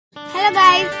Hello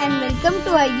guys and welcome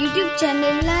to our YouTube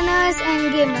channel Learners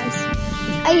and Gamers.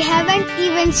 I haven't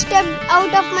even stepped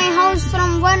out of my house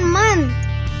from 1 month.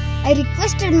 I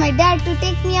requested my dad to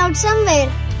take me out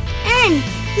somewhere and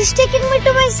he's taking me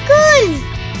to my school.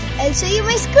 I'll show you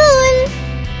my school.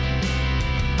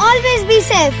 Always be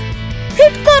safe.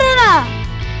 Hit Corona!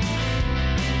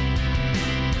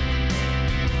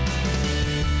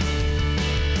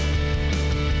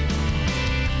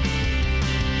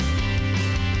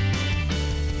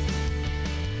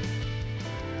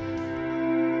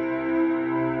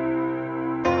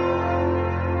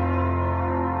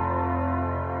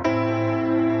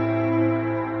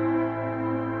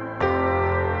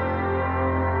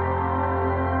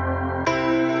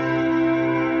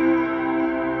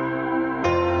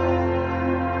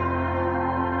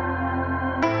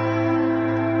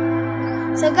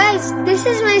 So guys, this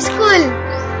is my school.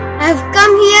 I've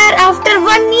come here after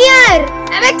 1 year.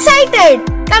 I'm excited.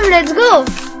 Come, let's go.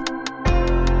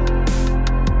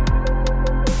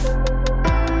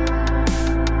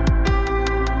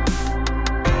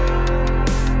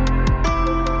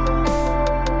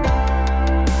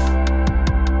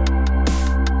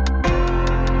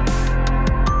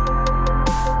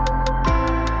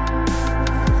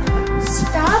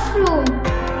 Staff room.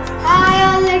 Hi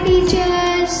all the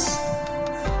teachers.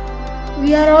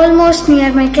 We are almost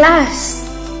near my class.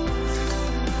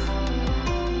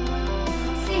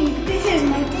 See, this is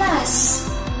my class.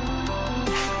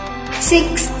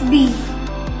 6th B.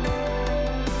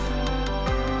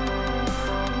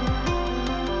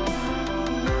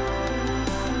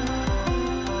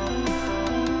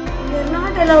 We are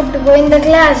not allowed to go in the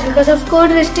class because of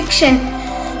code restriction.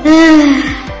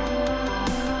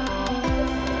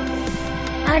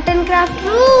 Art and craft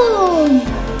room.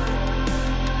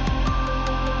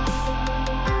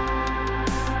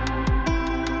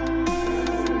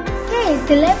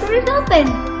 The library is open.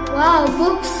 Wow,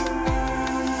 books.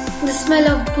 The smell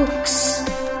of books.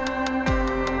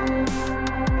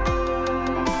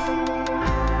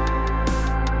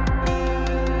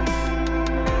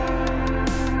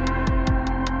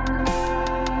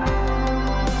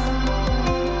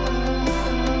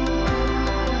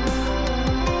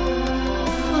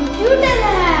 Computer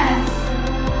lab.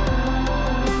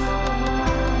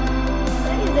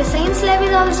 The science lab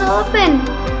is also open.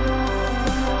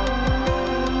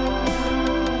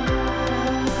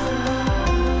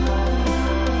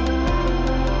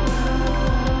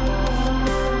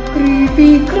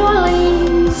 Creepy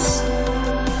crawlies.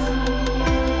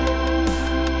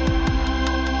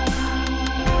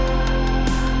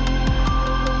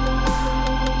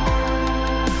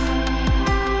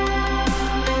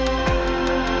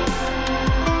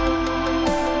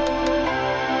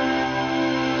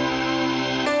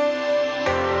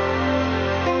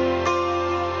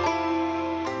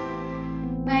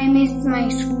 I miss my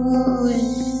school.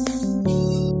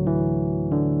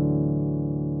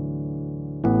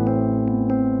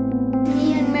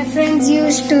 Friends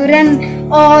used to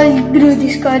run all through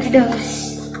these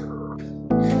corridors.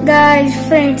 Guys,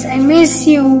 friends, I miss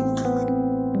you.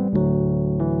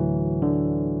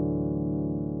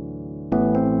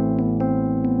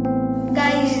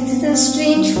 Guys, it is a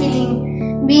strange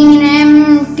feeling being in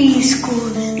an empty school.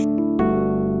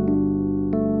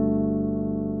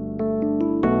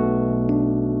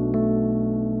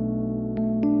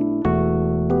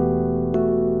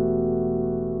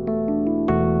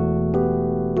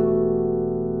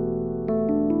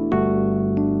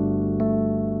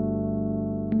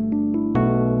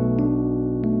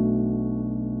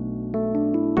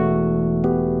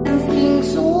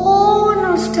 So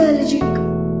nostalgic.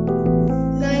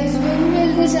 Guys, when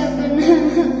will this happen?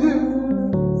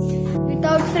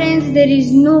 Without friends, there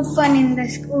is no fun in the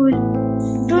school.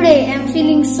 Today, I am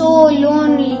feeling so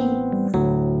lonely.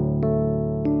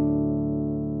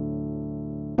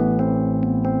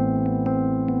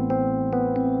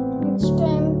 It's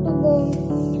time to go,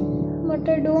 but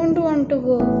I don't want to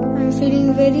go. I'm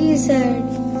feeling very sad.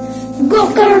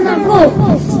 Go Corona, go!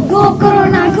 Go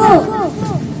Corona, go!